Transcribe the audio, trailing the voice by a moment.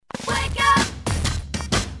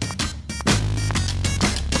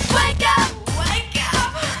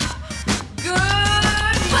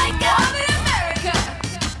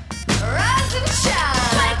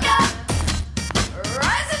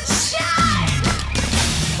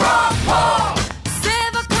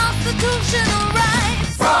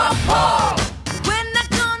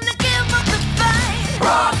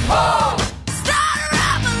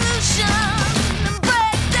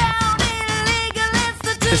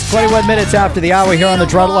is 21 minutes after the hour here on the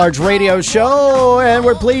Toronto Large Radio Show, and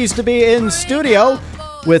we're pleased to be in studio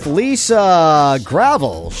with Lisa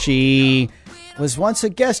Gravel. She was once a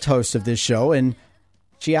guest host of this show, and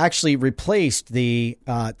she actually replaced the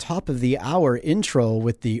top of the hour intro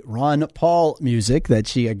with the Ron Paul music that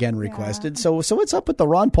she again requested. So what's up with the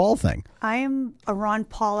Ron Paul thing? I am a Ron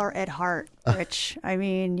Pauler at heart, Rich. I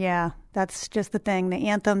mean, yeah, that's just the thing. The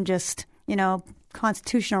anthem, just,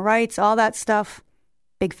 constitutional rights, all that stuff.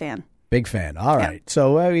 Big fan. Big fan. All right.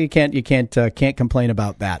 So you can't complain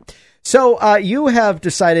about that. So you have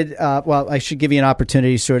decided, I should give you an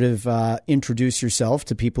opportunity to sort of introduce yourself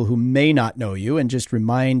to people who may not know you and just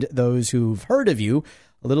remind those who've heard of you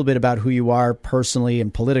a little bit about who you are personally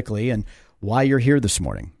and politically and why you're here this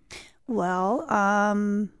morning. Well,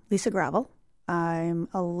 Lisa Gravel. I'm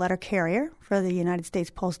a letter carrier for the United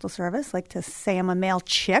States Postal Service. I like to say I'm a mail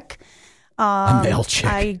chick. A male chick.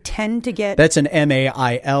 I tend to get... That's an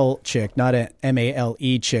M-A-I-L chick, not an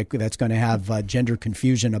M-A-L-E chick that's going to have gender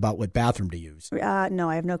confusion about what bathroom to use. No,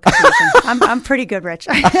 I have no confusion. I'm pretty good, Rich.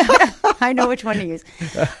 I know which one to use.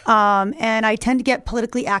 And I tend to get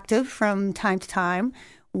politically active from time to time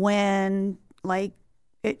when, I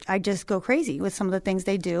just go crazy with some of the things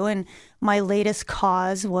they do. And my latest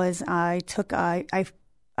cause was I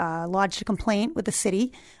lodged a complaint with the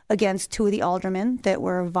city against two of the aldermen that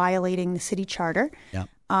were violating the city charter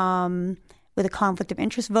with a conflict of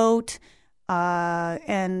interest vote.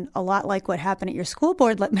 And a lot like what happened at your school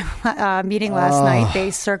board meeting last night,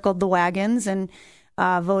 they circled the wagons and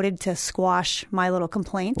voted to squash my little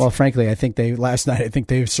complaint. Well, frankly, I think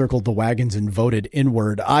they circled the wagons and voted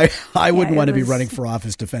inward. I wouldn't want to be running for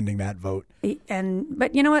office defending that vote.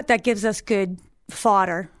 But you know what? That gives us good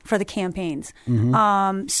fodder for the campaigns.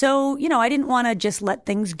 Mm-hmm. So, I didn't want to just let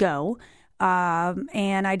things go.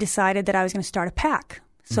 And I decided that I was going to start a PAC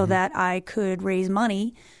so that I could raise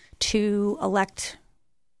money to elect,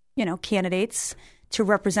 candidates to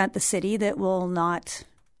represent the city that will not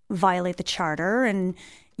violate the charter and,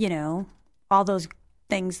 all those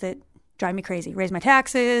things that drive me crazy. Raise my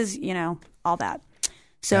taxes, all that.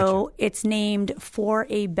 So Gotcha. It's named For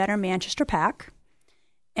a Better Manchester PAC.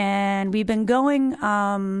 And we've been going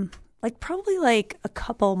probably a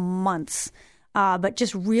couple months, but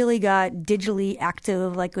just really got digitally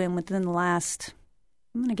active within the last,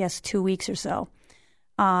 I'm going to guess 2 weeks or so.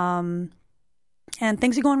 And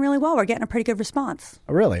things are going really well. We're getting a pretty good response.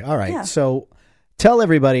 Really? All right. Yeah. So tell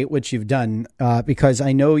everybody what you've done, because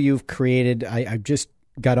I know you've created, I just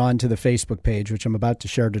got onto the Facebook page, which I'm about to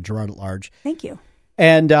share to Gerard at Large. Thank you.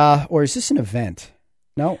 And, or is this an event?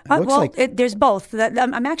 No, it looks there's both.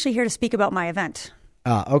 I'm actually here to speak about my event.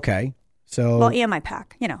 Okay. So, and my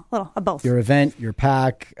PAC, a little of both. Your event, your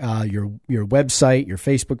PAC, your website, your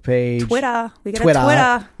Facebook page, Twitter. We got a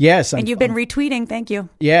Twitter. Yes, and you've been retweeting. Thank you.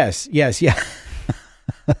 Yes, yeah,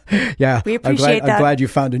 yeah. We appreciate that. I'm glad you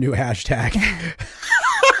found a new hashtag.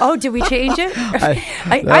 Oh, did we change it?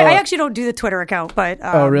 I actually don't do the Twitter account, but...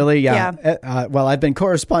 oh, really? Yeah. Well, I've been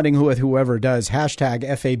corresponding with whoever does. Hashtag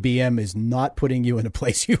FABM is not putting you in a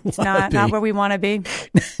place you want to be. Not where we want to be?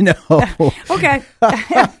 No. Okay.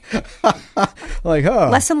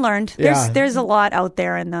 Lesson learned. There's a lot out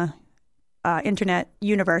there in the internet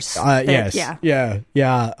universe. Yes. Yeah.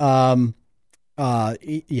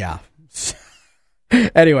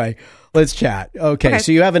 Anyway... Let's chat. Okay,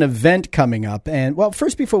 so you have an event coming up. And,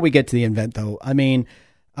 first, before we get to the event, though, I mean,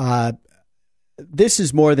 this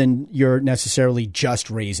is more than you're necessarily just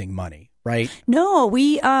raising money, right? No,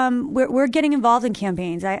 we're getting involved in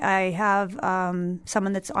campaigns. I have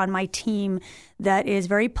someone that's on my team that is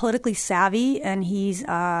very politically savvy, and he's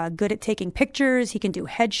good at taking pictures. He can do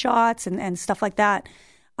headshots and stuff like that.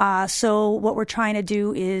 So what we're trying to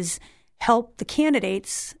do is help the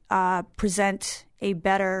candidates present a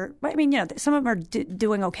better, some of them are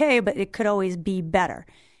doing okay, but it could always be better.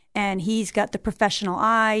 And he's got the professional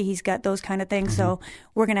eye. He's got those kind of things. Mm-hmm. So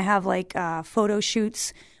we're going to have photo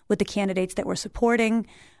shoots with the candidates that we're supporting.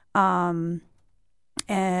 And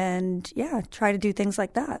try to do things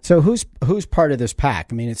like that. So who's part of this PAC?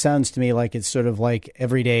 I mean, it sounds to me like it's sort of like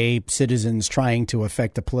everyday citizens trying to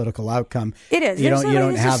affect a political outcome. It is. You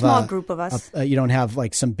don't have a small group of us. You don't have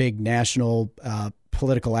some big national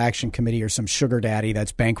political action committee or some sugar daddy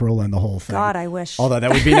that's bankrolling the whole thing. God, I wish. Although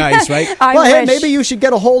that would be nice, right? Hey, maybe you should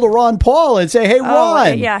get a hold of Ron Paul and say, hey,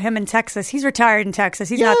 Ron. Yeah, him in Texas. He's retired in Texas.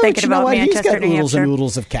 He's not thinking about Manchester, He's got New oodles Hampshire. And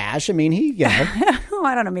oodles of cash. I mean,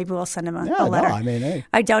 I don't know. Maybe we'll send him a letter. No, I mean, hey.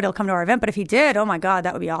 I doubt he'll come to our event, but if he did, oh my God,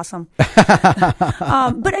 that would be awesome. But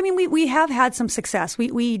I mean, we have had some success.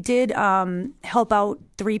 We did help out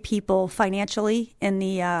 3 people financially in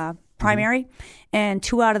the primary, and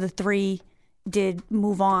 2 out of the 3 did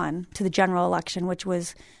move on to the general election, which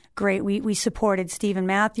was great. We supported Stephen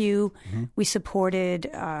Matthew. Mm-hmm. We supported,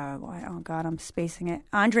 I'm spacing it,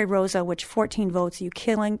 Andre Rosa, which 14 votes. Are you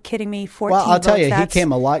kidding me? 14 Well, I'll tell votes, you, he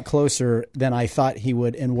came a lot closer than I thought he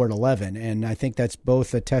would in Ward 11. And I think that's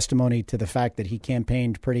both a testimony to the fact that he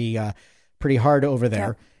campaigned pretty hard over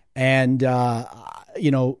there. Yeah. And,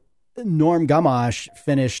 Norm Gamache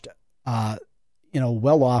finished,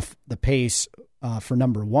 well off the pace for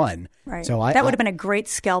number one. Right. So that would have been a great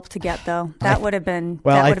scalp to get, though. That would have been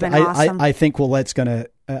awesome. I think Willette's gonna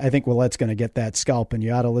get that scalp, and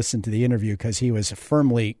you ought to listen to the interview because he was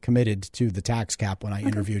firmly committed to the tax cap when I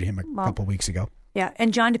interviewed him a couple weeks ago. Yeah,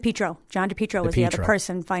 and John DePietro. Was the other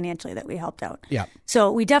person financially that we helped out. Yeah.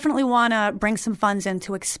 So we definitely want to bring some funds in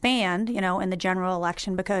to expand, in the general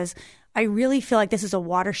election, because I really feel like this is a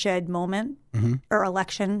watershed moment or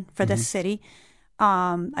election for this city.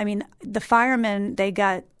 The firemen, they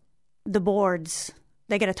got the boards,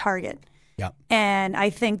 they get a target. Yeah. And I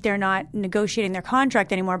think they're not negotiating their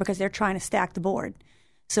contract anymore because they're trying to stack the board.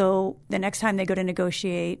 So the next time they go to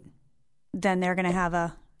negotiate, then they're going to have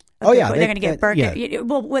they're going to get burnt. Yeah.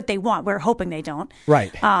 Well, what they want, we're hoping they don't.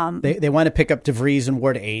 Right. They want to pick up DeVries in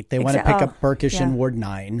Ward 8. They want to pick up Burkish in Ward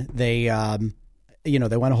 9. They,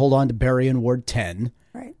 they want to hold on to Barry in Ward 10.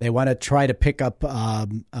 Right. They want to try to pick up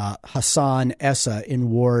Hassan Essa in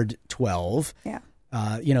Ward 12. Yeah.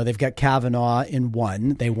 They've got Kavanaugh in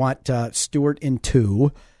 1. They want Stewart in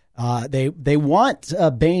 2. They want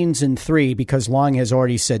Baines in 3 because Long has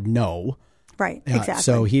already said no. Right, exactly.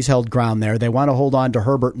 So he's held ground there. They want to hold on to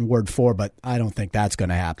Herbert in Ward 4, but I don't think that's going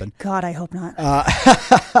to happen. God, I hope not.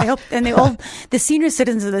 I hope, and the senior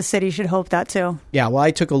citizens of the city should hope that too. Yeah, well,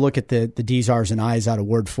 I took a look at the D's, R's, and I's out of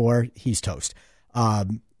Ward 4. He's toast.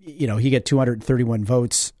 He got 231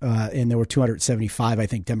 votes, and there were 275, I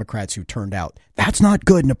think, Democrats who turned out. That's not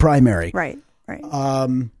good in a primary. Right.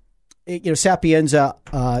 Sapienza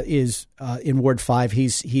is in Ward 5.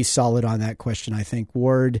 He's solid on that question, I think.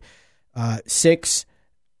 Ward 6,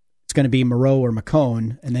 it's going to be Moreau or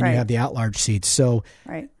McCone, and then you have the at-large seats. So,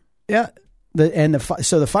 yeah.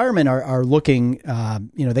 So the firemen are looking.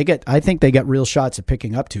 I think they get real shots at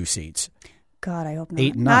picking up 2 seats. God, I hope not.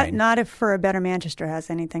 8 and 9. Not if For a Better Manchester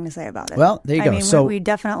has anything to say about it. Well, there you go. So we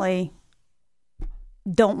definitely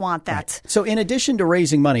don't want that. Right. So in addition to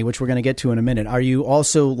raising money, which we're going to get to in a minute, are you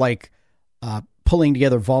also pulling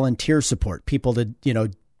together volunteer support, people to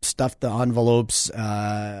stuff the envelopes, do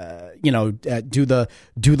the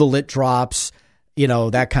lit drops,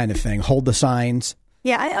 that kind of thing, hold the signs?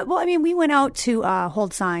 Yeah, we went out to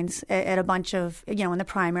hold signs at a bunch of, in the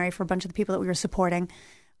primary for a bunch of the people that we were supporting.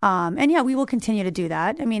 We will continue to do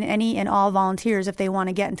that. Any and all volunteers, if they want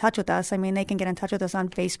to get in touch with us, they can get in touch with us on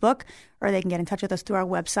Facebook or they can get in touch with us through our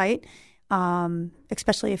website.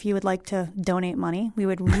 Especially if you would like to donate money. We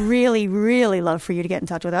would really, really love for you to get in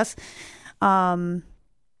touch with us.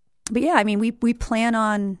 We plan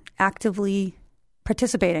on actively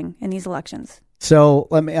participating in these elections. So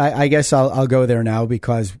I guess I'll go there now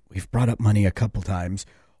because we've brought up money a couple times.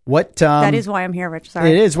 That is why I'm here, Rich.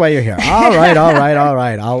 Sorry. It is why you're here. All right.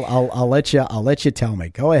 I'll let you tell me.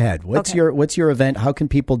 Go ahead. What's your event? How can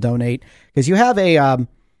people donate? Because you have a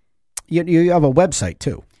you have a website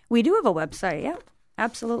too. We do have a website. Yeah,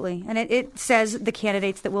 absolutely. And it says the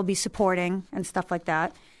candidates that we'll be supporting and stuff like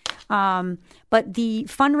that. But the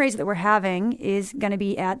fundraiser that we're having is going to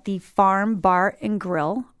be at the Farm Bar and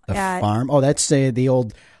Grill. Farm? Oh, that's the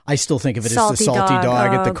old. I still think of it as the Salty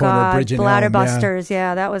Dog at the corner of Bridge and Bladder Elm. Busters.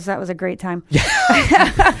 Yeah, that was a great time.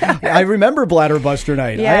 I remember Bladder Buster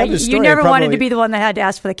night. Yeah, I have the story. You never wanted to be the one that had to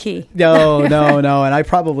ask for the key. No, and I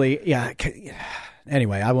probably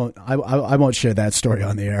Anyway, I won't share that story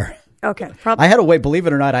on the air. Okay. I had a way, believe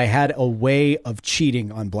it or not, I had a way of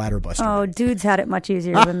cheating on Bladder Buster. Oh, dudes had it much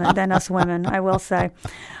easier than us women, I will say.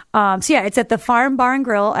 It's at the Farm Bar and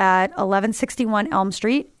Grill at 1161 Elm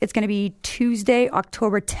Street. It's going to be Tuesday,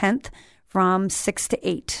 October 10th from 6 to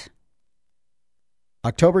 8.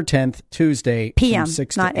 October 10th, Tuesday, PM, from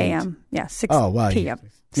 6 not to 8. AM. Yeah, 6 You're PM.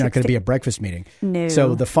 not going to be a breakfast meeting. No.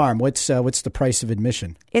 So the farm, what's the price of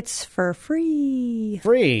admission? It's for free.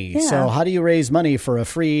 Free. Yeah. So how do you raise money for a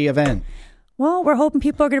free event? Well, we're hoping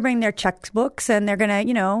people are going to bring their checkbooks and they're going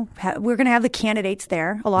to, we're going to have the candidates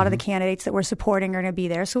there. A lot of the candidates that we're supporting are going to be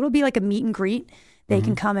there. So it'll be like a meet and greet. They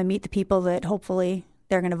can come and meet the people that hopefully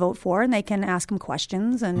they're going to vote for, and they can ask them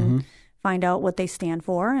questions and find out what they stand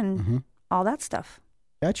for and all that stuff.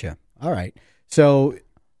 Gotcha. All right. So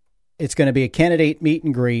it's going to be a candidate meet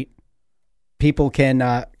and greet. People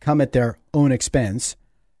can come at their own expense.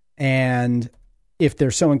 And if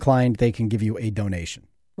they're so inclined, they can give you a donation.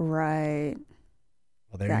 Right.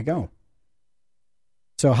 Well, there you go.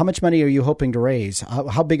 So how much money are you hoping to raise?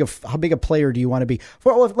 How big a player do you want to be?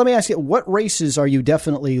 Well, let me ask you, what races are you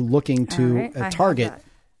definitely looking to target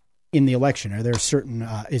in the election? Are there certain,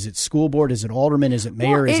 is it school board? Is it alderman? Is it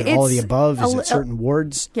mayor? Is it all of the above? Is it certain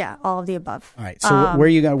wards? Yeah, all of the above. All right. So where are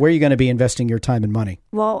you going to be investing your time and money?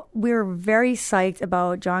 Well, we're very psyched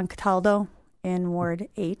about John Cataldo in Ward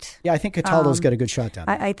 8. Yeah, I think Cataldo's got a good shot down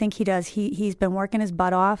there. I think he does. He's been working his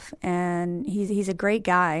butt off, and he's a great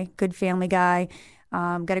guy, good family guy,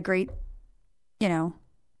 got a great,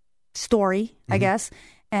 story, I guess.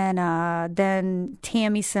 And then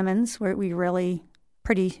Tammy Simmons, where we really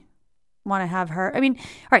pretty want to have her. I mean,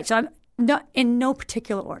 all right, so I'm not in no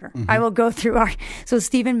particular order. I will go through so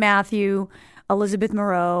Stephen Matthew, Elizabeth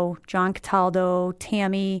Moreau, John Cataldo,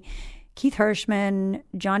 Tammy, Keith Hirschman,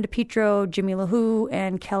 John DePietro, Jimmy LaHoo,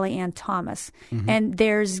 and Kelly Ann Thomas. And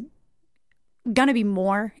there's going to be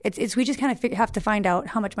more. It's we just kind of have to find out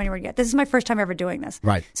how much money we're going to get. This is my first time ever doing this.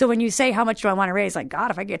 Right. So when you say how much do I want to raise, like,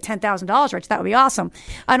 God, if I get $10,000, Rich, that would be awesome.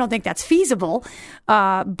 I don't think that's feasible.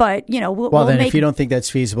 But, we'll then if you don't think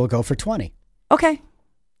that's feasible, go for 20. Okay.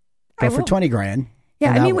 Go for 20 grand.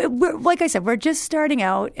 Yeah. I mean, we're, like I said, we're just starting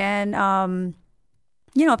out. And,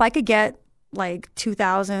 if I could get like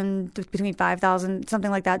 $2,000, between $5,000,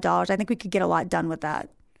 something like that dollars, I think we could get a lot done with that.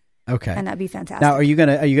 Okay. And that'd be fantastic. Now, are you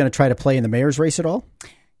gonna try to play in the mayor's race at all?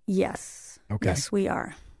 Yes. Okay. Yes, we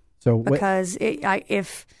are. So because I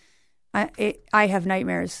have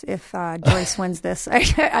nightmares if Joyce wins this.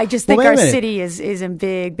 I just think our city is in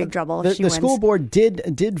big trouble if she wins. The school board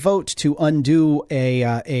did vote to undo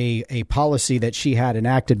a policy that she had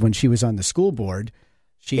enacted when she was on the school board.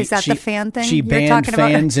 Is that the fan thing? She banned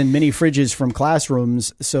fans and mini fridges from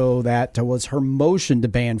classrooms, so that was her motion to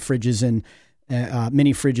ban fridges and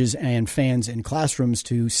mini fridges and fans in classrooms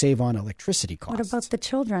to save on electricity costs. What about the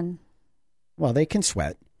children? Well, they can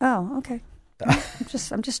sweat. Oh, okay.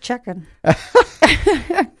 I'm just checking.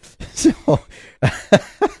 So,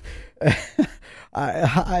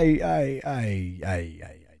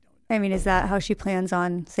 I mean, is that how she plans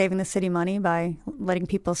on saving the city money, by letting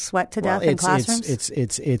people sweat to death in classrooms?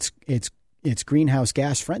 It's greenhouse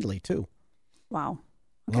gas friendly too. Wow.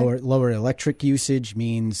 Okay. Lower electric usage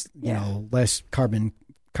means less carbon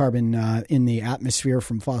in the atmosphere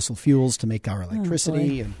from fossil fuels to make our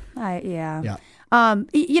electricity. And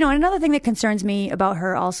another thing that concerns me about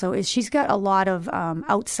her also is she's got a lot of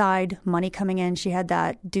outside money coming in. She had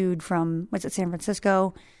that dude from San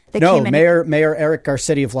Francisco. Mayor Eric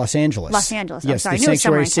Garcetti of Los Angeles. Los Angeles. Yes, the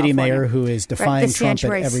sanctuary city mayor who is defying Trump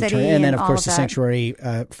at every turn. And then, of course,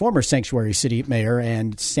 the former sanctuary city mayor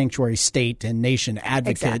and sanctuary state and nation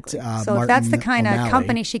advocate. Exactly. So if that's the kind of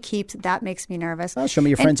company she keeps, that makes me nervous. Well, show me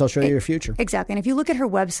your friends, I'll show you your future. Exactly. And if you look at her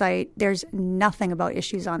website, there's nothing about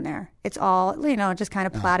issues on there. It's all, just kind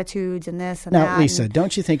of platitudes and this and that. Now, Lisa,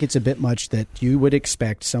 don't you think it's a bit much that you would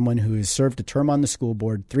expect someone who has served a term on the school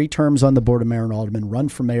board, 3 terms on the board of mayor and alderman, run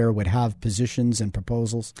for mayor, would have positions and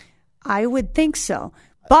proposals? I would think so.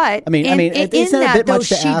 But in that,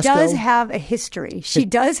 she does have a history. She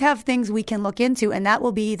does have things we can look into, and that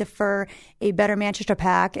will be for a Better Manchester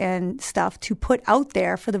PAC and stuff to put out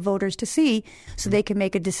there for the voters to see so they can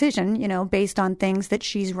make a decision, based on things that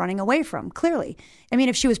she's running away from, clearly. I mean,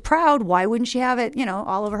 if she was proud, why wouldn't she have it,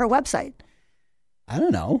 all over her website? I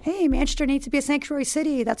don't know. Hey, Manchester needs to be a sanctuary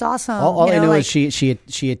city. That's awesome. All I know is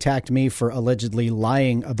she attacked me for allegedly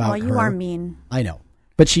lying about her. Oh, you are mean. I know.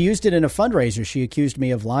 But she used it in a fundraiser. She accused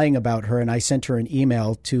me of lying about her, and I sent her an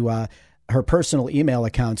email to her personal email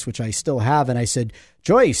accounts, which I still have. And I said,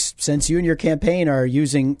 Joyce, since you and your campaign are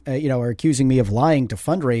are accusing me of lying to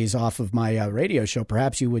fundraise off of my radio show,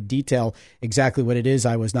 perhaps you would detail exactly what it is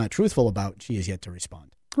I was not truthful about. She has yet to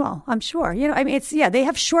respond. Well, I'm sure. They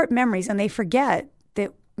have short memories and they forget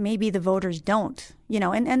that maybe the voters don't,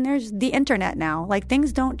 and there's the internet now. Like,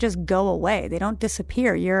 things don't just go away. They don't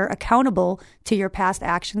disappear. You're accountable to your past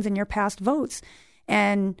actions and your past votes.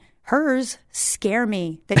 And hers scare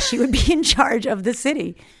me that she would be in charge of the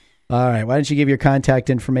city. All right. Why don't you give your contact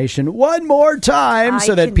information one more time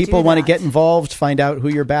so that people want to get involved, find out who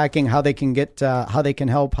you're backing, how they can get, how they can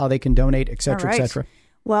help, how they can donate, et cetera, et cetera.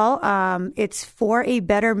 Well, it's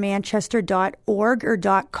forabettermanchester.org or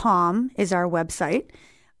 .com is our website.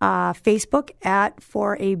 Facebook at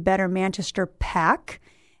For a Better Manchester PAC,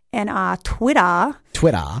 and Twitter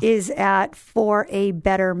is at For a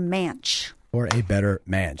Better Manch. For a Better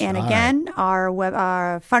Manch. And again, our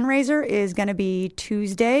fundraiser is going to be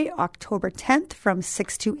Tuesday, October 10th from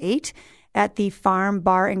 6 to 8 at the Farm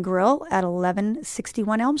Bar and Grill at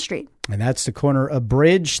 1161 Elm Street. And that's the corner of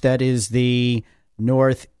Bridge. That is the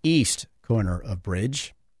northeast corner of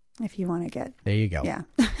Bridge. If you want to get. There you go. Yeah.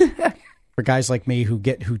 For guys like me who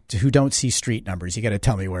don't see street numbers, you got to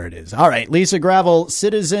tell me where it is. All right, Lisa Gravel,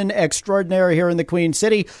 citizen extraordinaire here in the Queen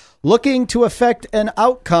City, looking to affect an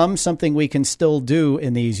outcome, something we can still do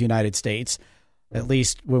in these United States, at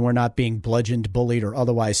least when we're not being bludgeoned, bullied, or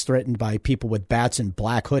otherwise threatened by people with bats and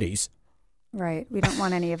black hoodies. Right. We don't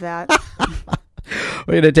want any of that.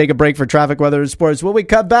 We're going to take a break for traffic, weather, and sports. When we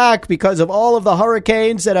come back, because of all of the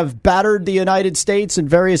hurricanes that have battered the United States and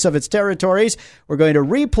various of its territories, we're going to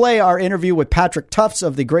replay our interview with Patrick Tufts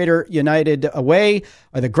of the Greater United Way,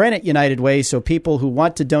 or the Granite United Way, so people who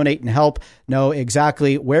want to donate and help know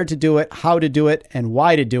exactly where to do it, how to do it, and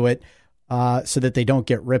why to do it, so that they don't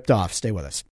get ripped off. Stay with us.